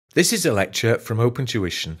This is a lecture from Open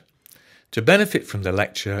Tuition. To benefit from the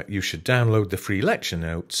lecture, you should download the free lecture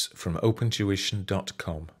notes from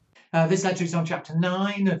opentuition.com. This lecture is on Chapter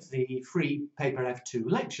 9 of the free Paper F2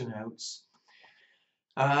 lecture notes.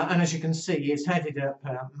 And as you can see, it's headed up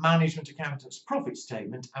Management Accountant's Profit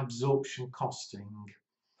Statement, Absorption Costing.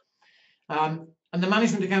 And the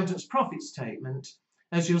Management Accountant's Profit Statement,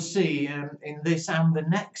 as you'll see in this and the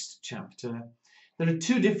next chapter, there are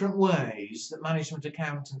two different ways that management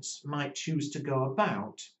accountants might choose to go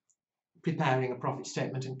about preparing a profit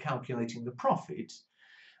statement and calculating the profit: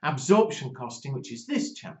 absorption costing, which is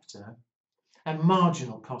this chapter, and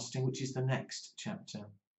marginal costing, which is the next chapter.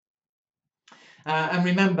 And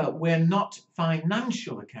remember, we're not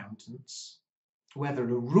financial accountants, where there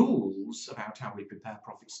are rules about how we prepare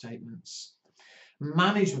profit statements.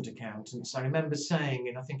 Management accountants, I remember saying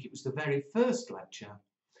in, I think it was the very first lecture,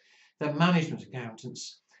 that management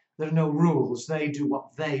accountants, there are no rules. They do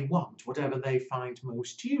what they want, whatever they find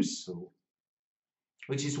most useful,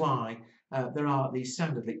 which is why there are these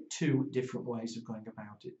standardly two different ways of going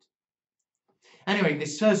about it. Anyway,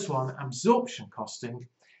 this first one, absorption costing,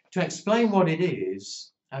 to explain what it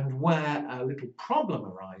is and where a little problem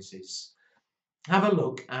arises, have a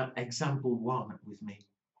look at example 1 with me.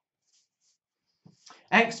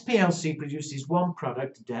 X plc produces one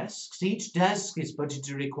product, desks. Each desk is budgeted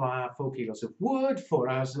to require 4 kilos of wood, 4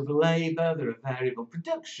 hours of labour. There are variable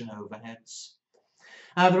production overheads.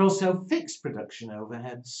 There are also fixed production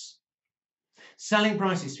overheads. Selling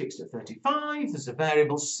price is fixed at 35. There's a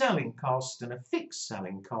variable selling cost and a fixed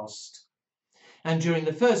selling cost. And during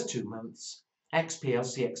the first 2 months, X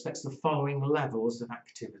plc expects the following levels of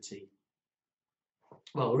activity.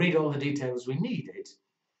 Well, read all the details we needed.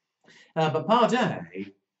 But Part A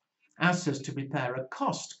asks us to prepare a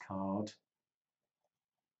cost card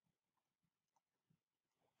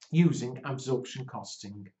using absorption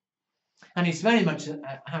costing. And it's very much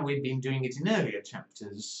how we've been doing it in earlier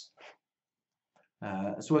chapters.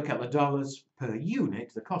 Let's work out the dollars per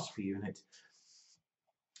unit, the cost per unit.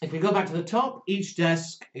 If we go back to the top, each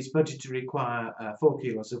desk is budgeted to require 4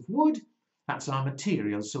 kilos of wood. That's our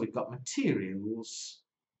materials, so we've got materials.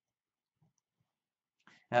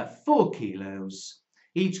 4 kilos.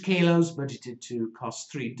 Each kilo is budgeted to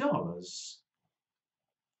cost $3,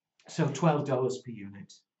 so $12 per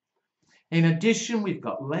unit. In addition, we've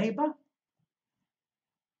got labour.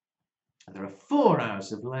 There are 4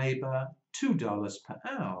 hours of labour, $2 per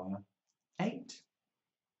hour, 8.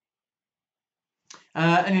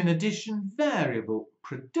 And in addition, variable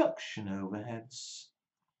production overheads,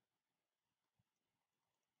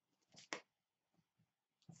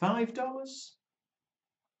 $5.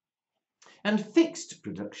 And fixed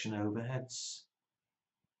production overheads,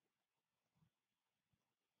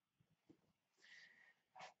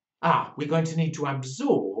 we're going to need to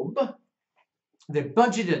absorb the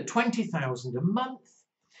budget at 20,000 a month.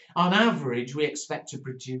 On average, we expect to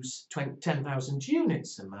produce 10,000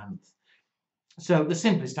 units a month. So the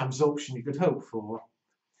simplest absorption you could hope for,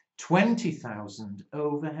 20,000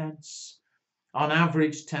 overheads, on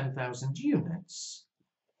average 10,000 units.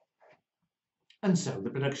 And so the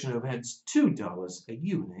production overhead's $2 a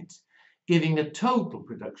unit, giving a total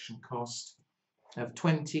production cost of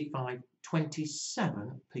 $27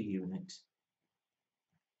 per unit.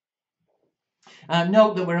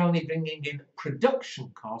 Note that we're only bringing in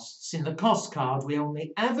production costs. In the cost card, we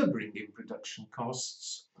only ever bring in production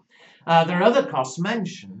costs. There are other costs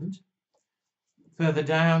mentioned further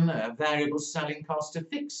down, variable selling cost, a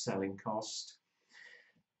fixed selling cost.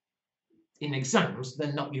 In exams,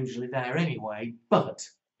 they're not usually there anyway, but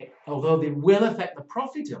although they will affect the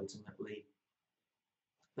profit ultimately,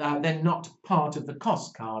 they're not part of the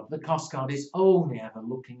cost card. The cost card is only ever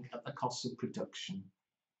looking at the cost of production.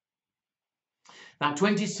 That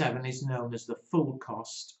 27 is known as the full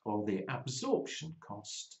cost or the absorption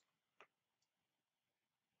cost.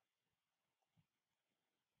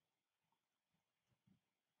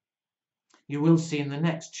 You will see in the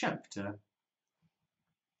next chapter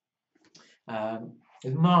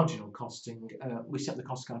with marginal costing, we set the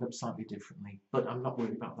cost card up slightly differently, but I'm not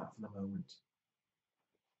worried about that for the moment.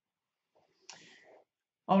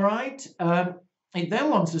 All right, it then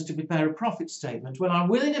wants us to prepare a profit statement. Well, I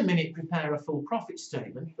will in a minute prepare a full profit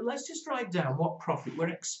statement, but let's just write down what profit we're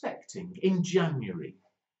expecting in January.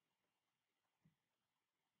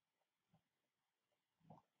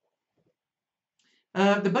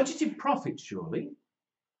 The budgeted profit, surely.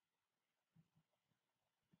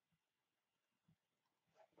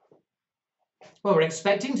 Well, we're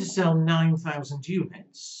expecting to sell 9,000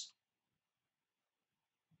 units.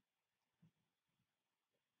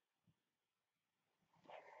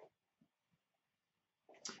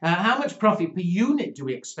 How much profit per unit do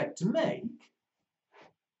we expect to make?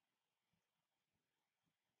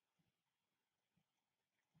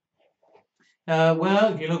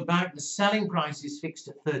 Well, if you look back, the selling price is fixed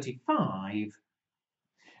at 35.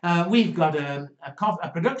 We've got a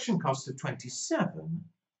production cost of 27,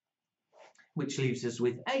 which leaves us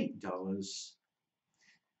with $8.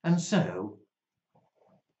 And so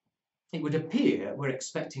it would appear we're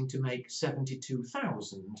expecting to make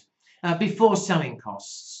 72,000 before selling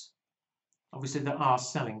costs. Obviously, there are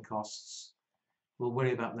selling costs. We'll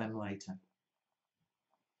worry about them later.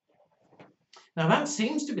 Now, that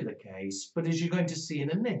seems to be the case, but as you're going to see in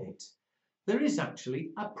a minute, there is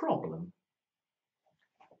actually a problem.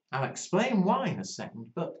 I'll explain why in a second,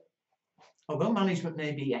 but although management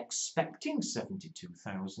may be expecting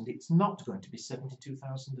 72,000, it's not going to be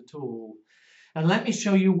 72,000 at all. And let me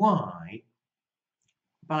show you why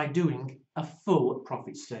by doing a full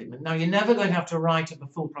profit statement. Now, you're never going to have to write up a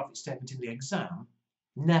full profit statement in the exam,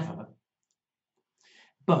 never.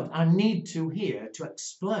 But I need to here to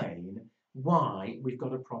explain why we've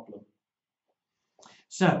got a problem.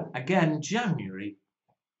 So, again, January.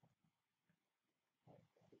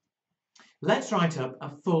 Let's write up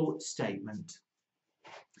a full statement.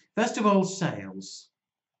 First of all, sales.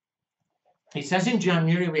 It says in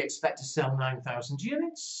January we expect to sell 9,000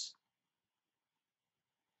 units.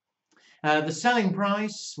 The selling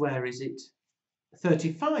price, where is it?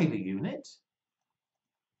 35 a unit.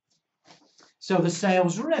 So the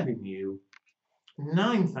sales revenue,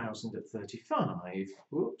 9,000 at 35,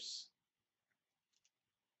 whoops,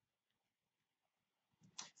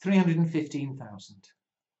 315,000.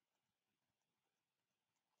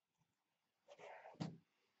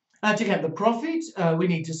 To get the profit, we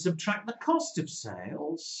need to subtract the cost of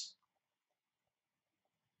sales.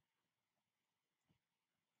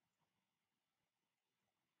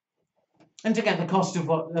 And to get the cost of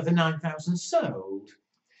the 9,000 sold,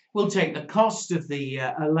 we'll take the cost of the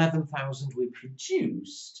 11,000 we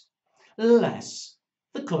produced, less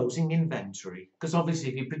the closing inventory. Because obviously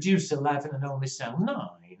if you produce 11 and only sell 9,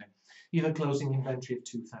 you have a closing inventory of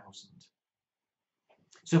 2,000.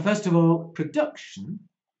 So first of all, production,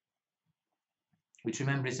 which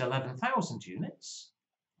remember is 11,000 units.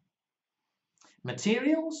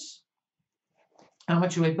 Materials, how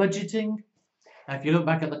much are we budgeting? If you look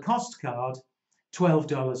back at the cost card,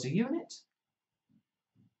 $12 a unit.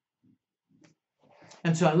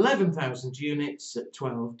 And so 11,000 units at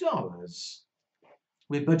 $12.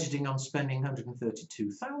 We're budgeting on spending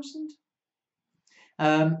 132,000.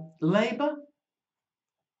 Labour.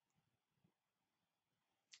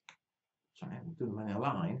 Sorry, I'm doing them in a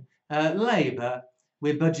line. Labour,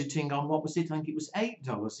 we're budgeting on, what was it? I think it was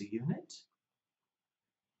 $8 a unit.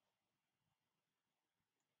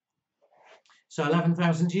 So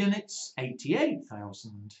 11,000 units,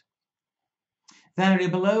 88,000.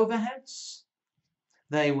 Variable overheads,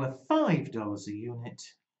 they were $5 a unit.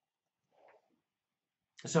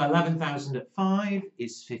 So 11,000 at 5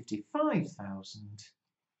 is 55,000.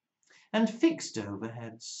 And fixed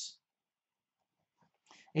overheads.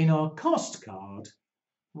 In our cost card,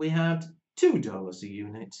 we had $2 a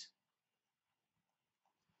unit.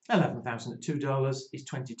 11,000 at $2 is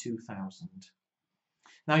 22,000.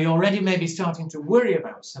 Now, you already may be starting to worry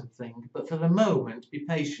about something, but for the moment, be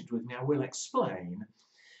patient with me. I will explain.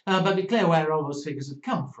 But be clear where all those figures have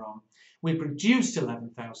come from. We produced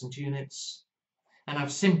 11,000 units, and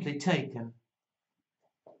I've simply taken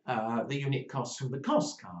the unit cost from the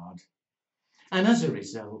cost card. And as a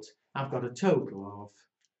result, I've got a total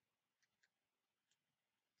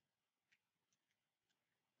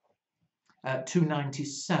of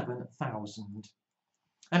 297,000.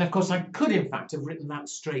 And of course, I could in fact have written that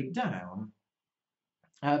straight down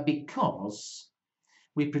because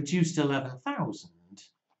we produced 11,000.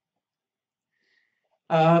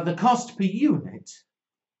 The cost per unit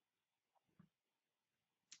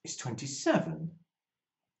is 27.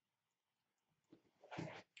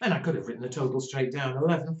 And I could have written the total straight down.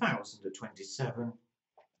 11,000 at 27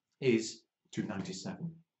 is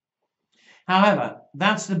 297. However,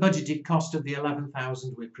 that's the budgeted cost of the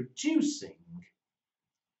 11,000 we're producing.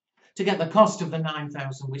 To get the cost of the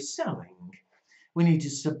 9,000 we're selling, we need to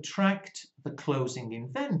subtract the closing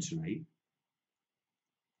inventory.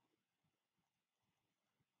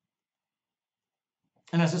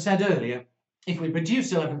 And as I said earlier, if we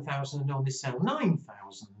produce 11,000 and only sell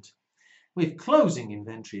 9,000, with closing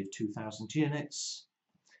inventory of 2,000 units,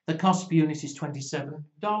 the cost per unit is $27,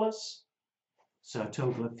 so a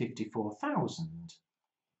total of 54,000,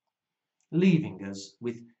 leaving us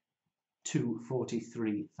with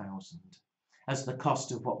 243,000 as the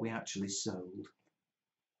cost of what we actually sold.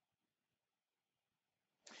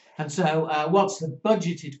 And so what's the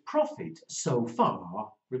budgeted profit so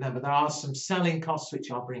far? Remember, there are some selling costs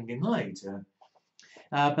which I'll bring in later,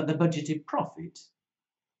 but the budgeted profit,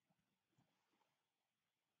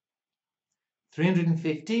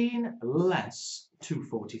 315 less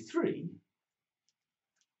 243,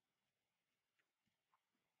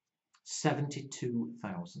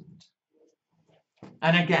 72,000.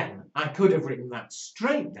 And again, I could have written that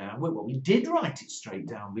straight down. Well, we did write it straight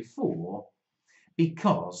down before,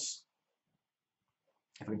 because,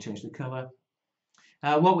 if I can change the colour,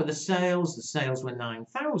 what were the sales? The sales were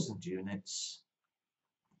 9,000 units.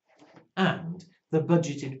 And the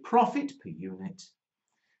budgeted profit per unit,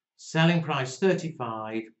 selling price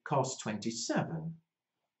 35, cost 27,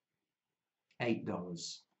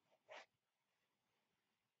 $8.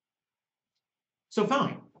 So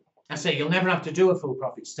fine. I say you'll never have to do a full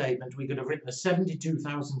profit statement. We could have written the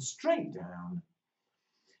 72,000 straight down.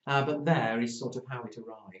 But there is sort of how it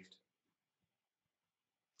arrived.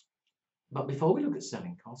 But before we look at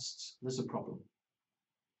selling costs, there's a problem.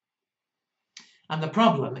 And the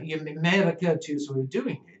problem, it may have occurred to you as we were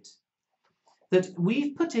doing it, that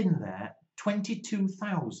we've put in there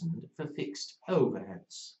 22,000 for fixed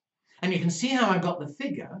overheads. And you can see how I got the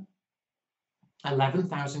figure,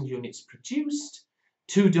 11,000 units produced,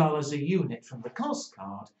 $2 a unit from the cost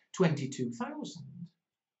card, 22,000.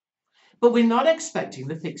 But we're not expecting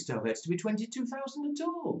the fixed overheads to be 22,000 at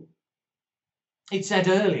all. It said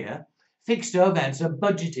earlier, fixed overheads are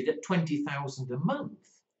budgeted at 20,000 a month.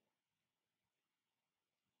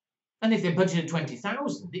 And if they're budgeted at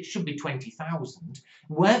 20,000, it should be 20,000,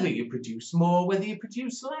 whether you produce more, whether you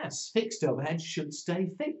produce less. Fixed overheads should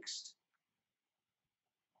stay fixed.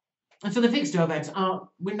 And so the fixed overheads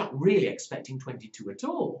we're not really expecting 22 at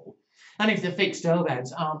all. And if the fixed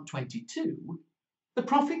overheads aren't 22, the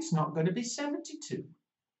profit's not going to be 72.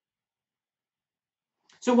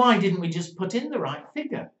 So why didn't we just put in the right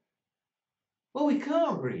figure? Well, we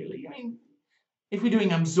can't really. I mean, if we're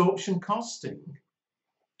doing absorption costing,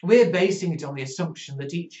 we're basing it on the assumption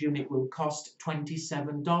that each unit will cost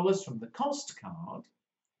 $27 from the cost card,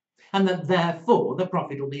 and that therefore the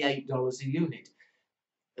profit will be $8 a unit,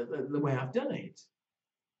 the way I've done it.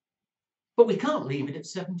 But we can't leave it at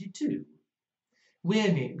 72.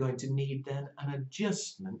 We're going to need then an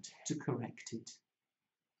adjustment to correct it.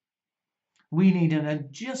 We need an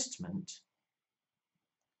adjustment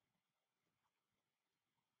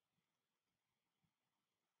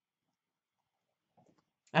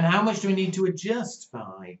and how much do we need to adjust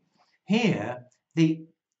by? Here, the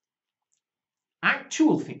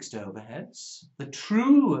actual fixed overheads, the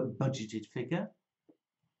true budgeted figure,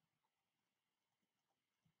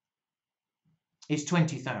 is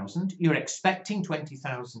 20,000. You're expecting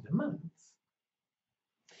 20,000 a month.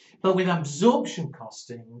 But with absorption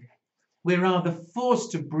costing, we're rather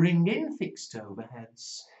forced to bring in fixed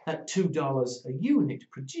overheads at $2 a unit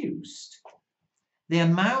produced. The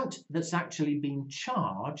amount that's actually been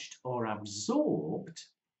charged or absorbed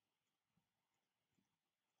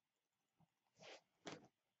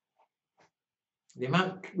the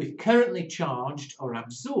amount we've currently charged or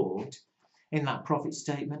absorbed in that profit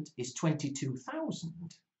statement is 22,000.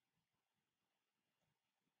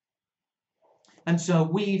 And so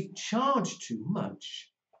we've charged too much.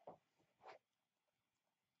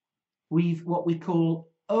 We've what we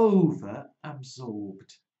call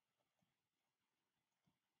over-absorbed.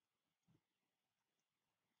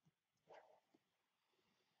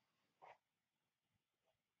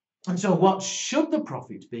 And so what should the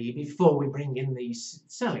profit be before we bring in these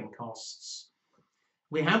selling costs?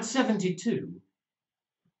 We had 72,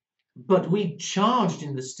 but we charged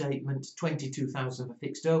in the statement 22,000 for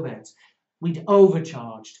fixed overheads. We'd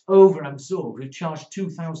overcharged, over-absorbed. We've charged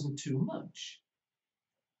 2,000 too much.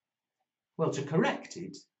 Well, to correct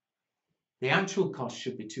it, the actual cost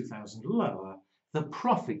should be 2,000 lower. The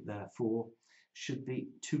profit, therefore, should be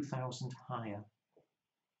 2,000 higher.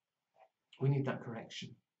 We need that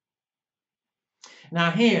correction.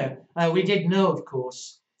 Now here, we did know, of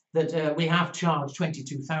course, that we have charged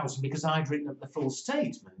 22,000 because I'd written up the full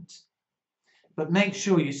statement. But make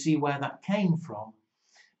sure you see where that came from,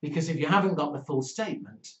 because if you haven't got the full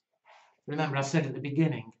statement, remember I said at the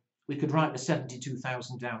beginning, we could write the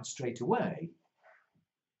 72,000 down straight away,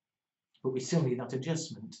 but we still need that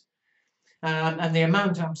adjustment. And the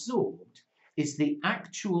amount absorbed is the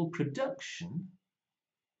actual production,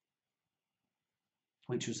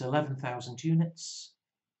 which was 11,000 units,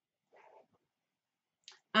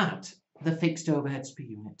 at the fixed overheads per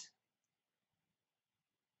unit,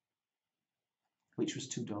 which was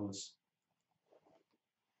 $2.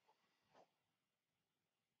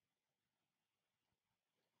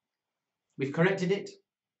 We've corrected it.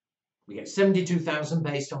 We get 72,000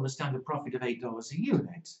 based on the standard profit of $8 a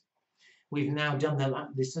unit. We've now done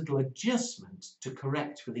this little adjustment to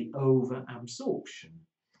correct for the over absorption.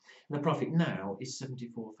 The profit now is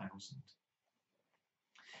 74,000.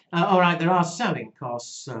 All right, there are selling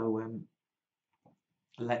costs, so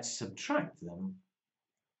let's subtract them.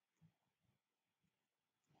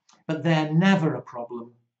 But they're never a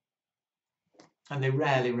problem, and they're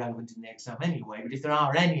rarely relevant in the exam anyway. But if there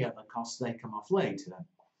are any other costs, they come off later.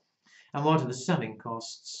 And what are the selling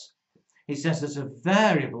costs? It says there's a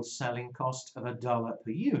variable selling cost of $1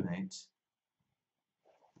 per unit.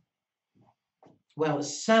 Well,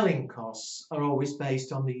 selling costs are always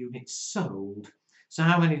based on the units sold. So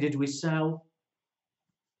how many did we sell?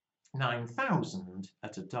 9,000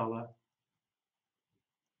 at $1.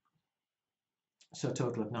 So a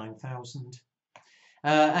total of 9,000.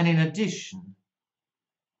 And in addition,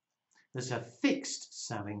 there's a fixed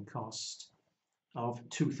selling cost of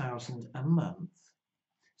 2,000 a month.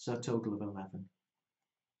 So a total of 11.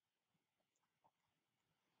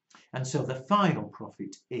 And so the final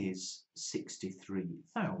profit is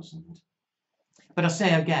 63,000. But I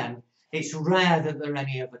say again, it's rare that there are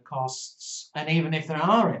any other costs, and even if there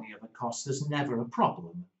are any other costs, there's never a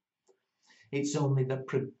problem. It's only the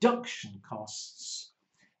production costs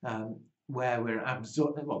where we're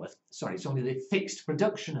absorbing, well, sorry, it's only the fixed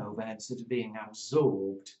production overheads that are being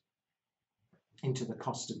absorbed into the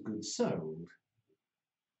cost of goods sold.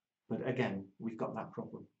 But again, we've got that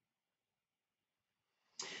problem.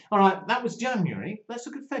 All right, that was January. Let's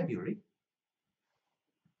look at February.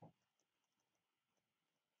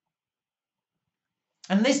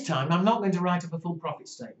 And this time, I'm not going to write up a full profit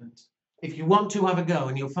statement. If you want to, have a go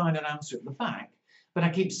and you'll find an answer at the back. But I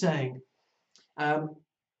keep saying,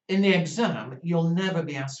 in the exam, you'll never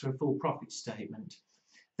be asked for a full profit statement.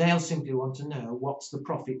 They'll simply want to know what's the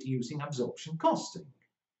profit using absorption costing.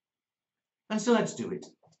 And so let's do it.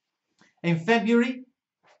 In February,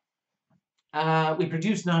 we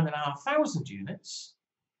produced 9,500 units.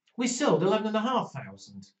 We sold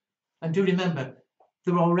 11,500. And do remember,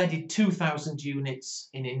 there were already 2,000 units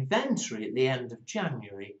in inventory at the end of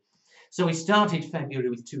January. So we started February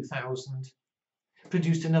with 2,000,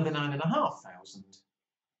 produced another 9,500,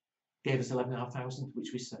 gave us 11,500,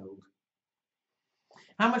 which we sold.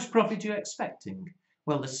 How much profit are you expecting?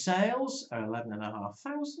 Well, the sales are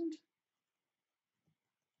 11,500.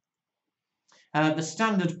 The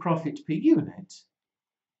standard profit per unit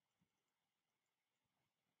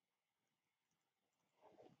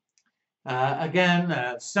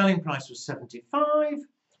again, selling price was 75.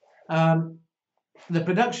 The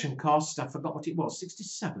production cost, I forgot what it was,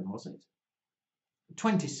 67, was it?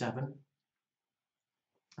 27.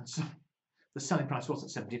 And so the selling price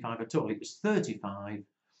wasn't 75 at all, it was 35.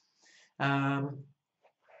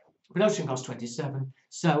 Production cost 27,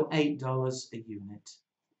 so $8 a unit.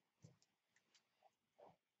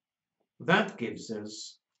 That gives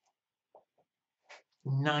us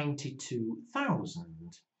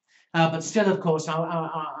 92,000. But still, of course,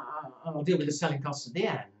 I'll deal with the selling costs at the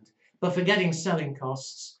end. But for getting selling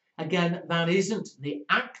costs, again, that isn't the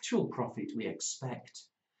actual profit we expect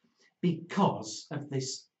because of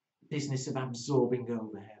this business of absorbing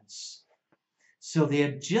overheads. So the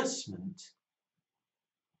adjustment,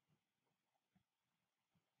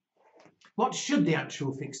 what should the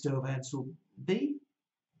actual fixed overheads be?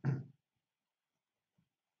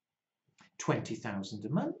 20,000 a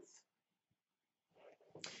month.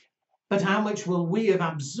 But how much will we have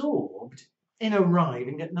absorbed in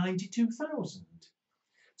arriving at 92,000?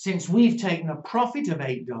 Since we've taken a profit of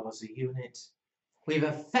 $8 a unit, we've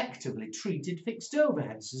effectively treated fixed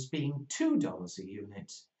overheads as being $2 a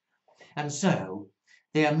unit. And so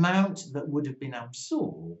the amount that would have been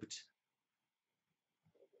absorbed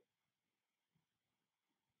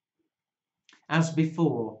as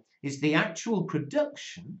before is the actual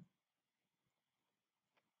production.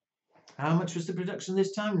 How much was the production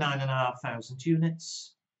this time? 9,500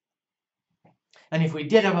 units. And if we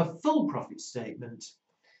did have a full profit statement,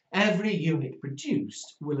 every unit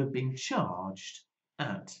produced will have been charged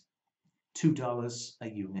at $2 a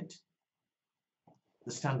unit,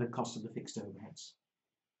 the standard cost of the fixed overheads.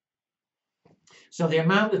 So the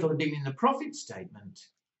amount that will have been in the profit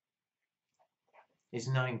statement is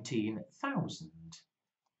 19,000.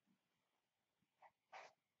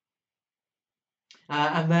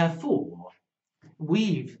 And therefore,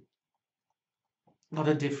 we've got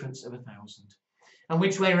a difference of 1,000. And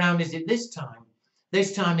which way around is it this time?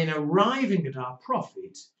 This time, in arriving at our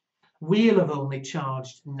profit, we'll have only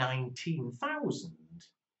charged 19,000.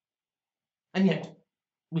 And yet,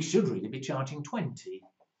 we should really be charging 20.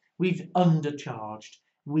 We've undercharged.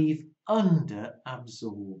 We've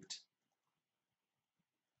under-absorbed.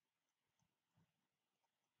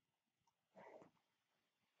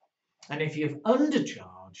 And if you've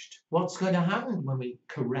undercharged, what's going to happen when we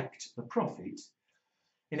correct the profit?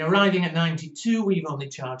 In arriving at 92, we've only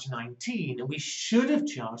charged 19, and we should have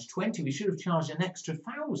charged 20. We should have charged an extra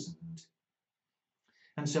 1,000.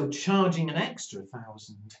 And so charging an extra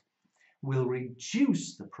 1,000 will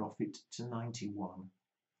reduce the profit to 91.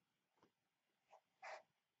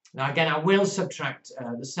 Now again, I will subtract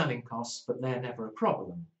the selling costs, but they're never a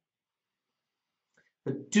problem.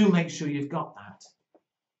 But do make sure you've got that.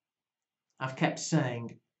 I've kept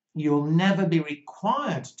saying you'll never be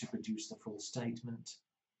required to produce the full statement.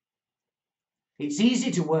 It's easy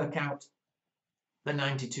to work out the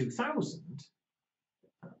 92,000.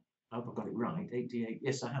 I hope I've got it right. 88.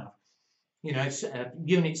 Yes, I have. You know, it's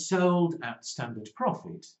units sold at standard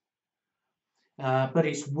profit. But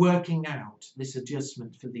it's working out this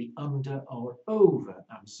adjustment for the under or over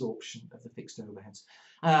absorption of the fixed overheads.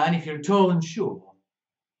 And if you're at all unsure,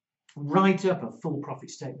 write up a full profit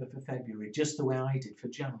statement for February, just the way I did for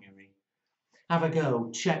January. Have a go,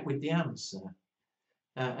 check with the answer,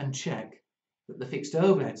 and check that the fixed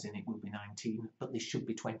overheads in it will be 19, but this should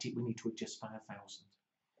be 20. We need to adjust by 1,000.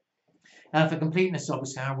 For completeness,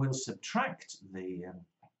 obviously, I will subtract the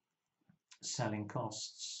selling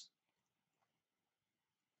costs.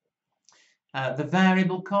 The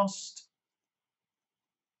variable cost,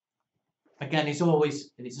 again, is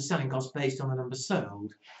always, it's a selling cost based on the number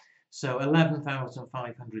sold. So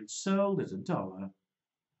 11,500 sold is $1.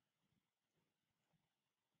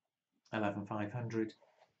 11,500.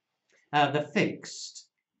 The fixed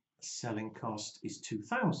selling cost is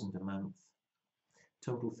 2,000 a month.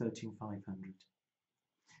 Total 13,500.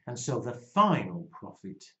 And so the final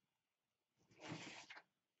profit,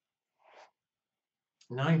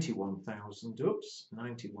 91,000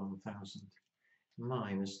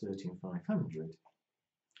 minus 13,500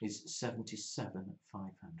 is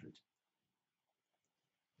 77,500.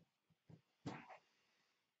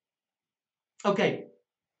 Okay,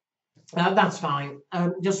 that's fine.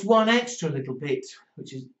 Just one extra little bit,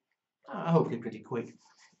 which is hopefully pretty quick.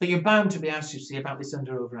 But you're bound to be asked, you see, about this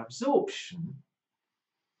under-over absorption.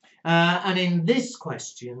 And in this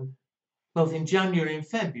question, both in January and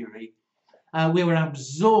February, we were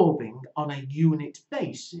absorbing on a unit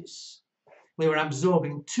basis. We were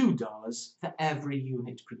absorbing $2 for every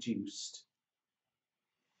unit produced.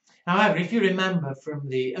 However, if you remember from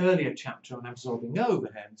the earlier chapter on absorbing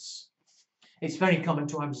overheads, it's very common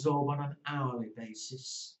to absorb on an hourly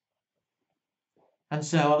basis. And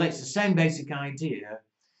so it's the same basic idea.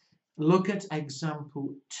 Look at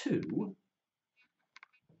example 2.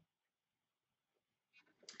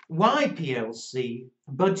 Y plc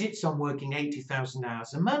budgets on working 80,000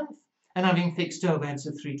 hours a month and having fixed overheads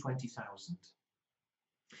of 320,000.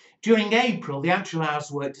 During April, the actual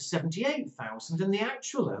hours worked to 78,000 and the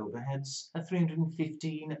actual overheads are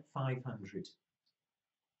 315,500.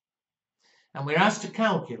 And we're asked to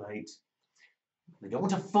calculate, they don't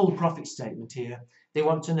want a full profit statement here, they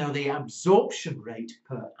want to know the absorption rate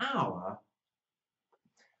per hour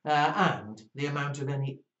and the amount of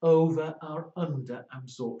any over or under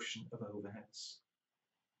absorption of overheads.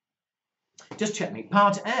 Just check me.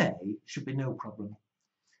 Part A should be no problem.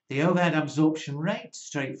 The overhead absorption rate,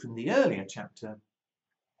 straight from the earlier chapter,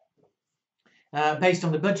 based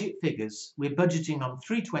on the budget figures, we're budgeting on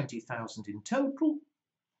 320,000 in total.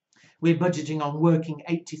 We're budgeting on working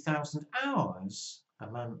 80,000 hours a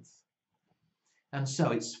month. And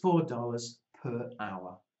so it's $4 per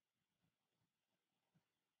hour.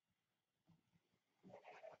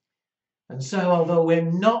 And so, although we're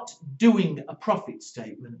not doing a profit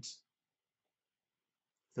statement,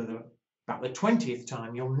 for about the 20th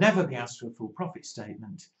time, you'll never be asked for a full profit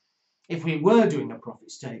statement. If we were doing a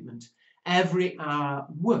profit statement, every hour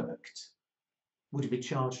worked would be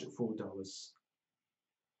charged at $4.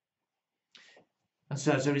 And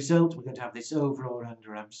so, as a result, we're going to have this over or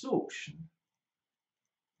under absorption.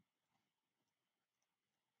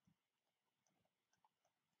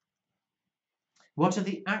 What are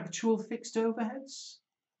the actual fixed overheads?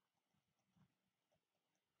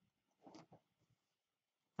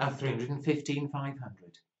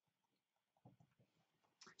 315,500.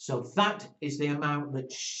 So that is the amount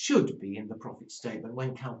that should be in the profit statement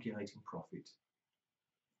when calculating profit.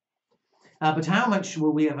 But how much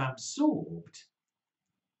will we have absorbed?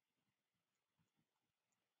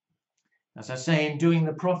 As I say, in doing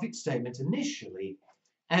the profit statement initially,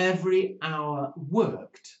 every hour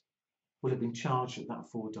worked would have been charged at that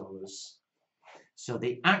 $4. So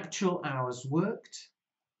the actual hours worked,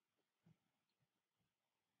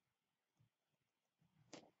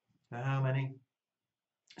 how many?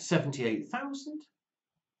 78,000.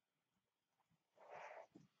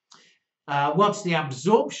 What's the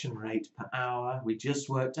absorption rate per hour? We just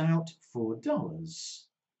worked out $4.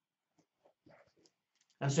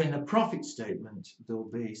 And so in the profit statement, there'll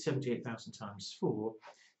be 78,000 times 4,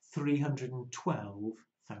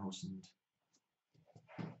 312,000.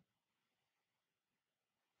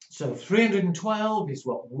 So 312 is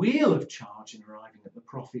what we'll have charged in arriving at the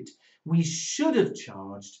profit. We should have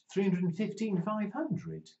charged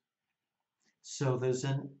 315,500. So there's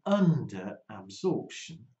an under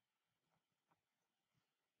absorption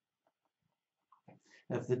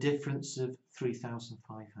of the difference of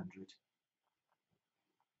 3,500.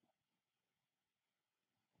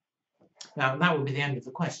 Now that would be the end of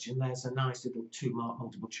the question. There's a nice little 2-mark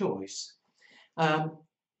multiple choice.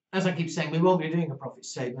 As I keep saying, we won't be doing a profit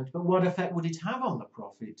statement, but what effect would it have on the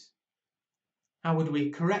profit? How would we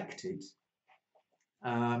correct it?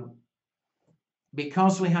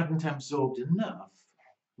 Because we hadn't absorbed enough,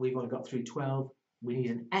 we've only got 312, we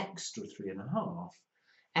need an extra 3.5.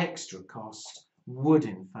 Extra cost would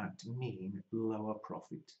in fact mean lower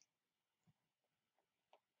profit.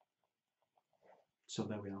 So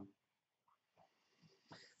there we are.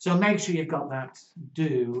 So make sure you've got that.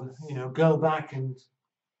 Go back and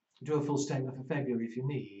do a full statement for February if you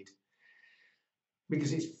need,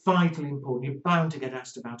 because it's vitally important. You're bound to get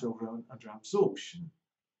asked about over and under absorption.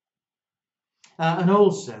 And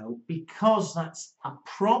also, because that's a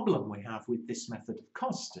problem we have with this method of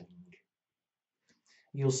costing,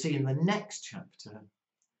 you'll see in the next chapter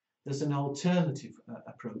there's an alternative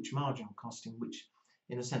approach, marginal costing, which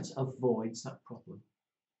in a sense avoids that problem.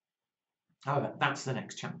 However, that's the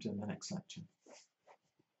next chapter in the next lecture.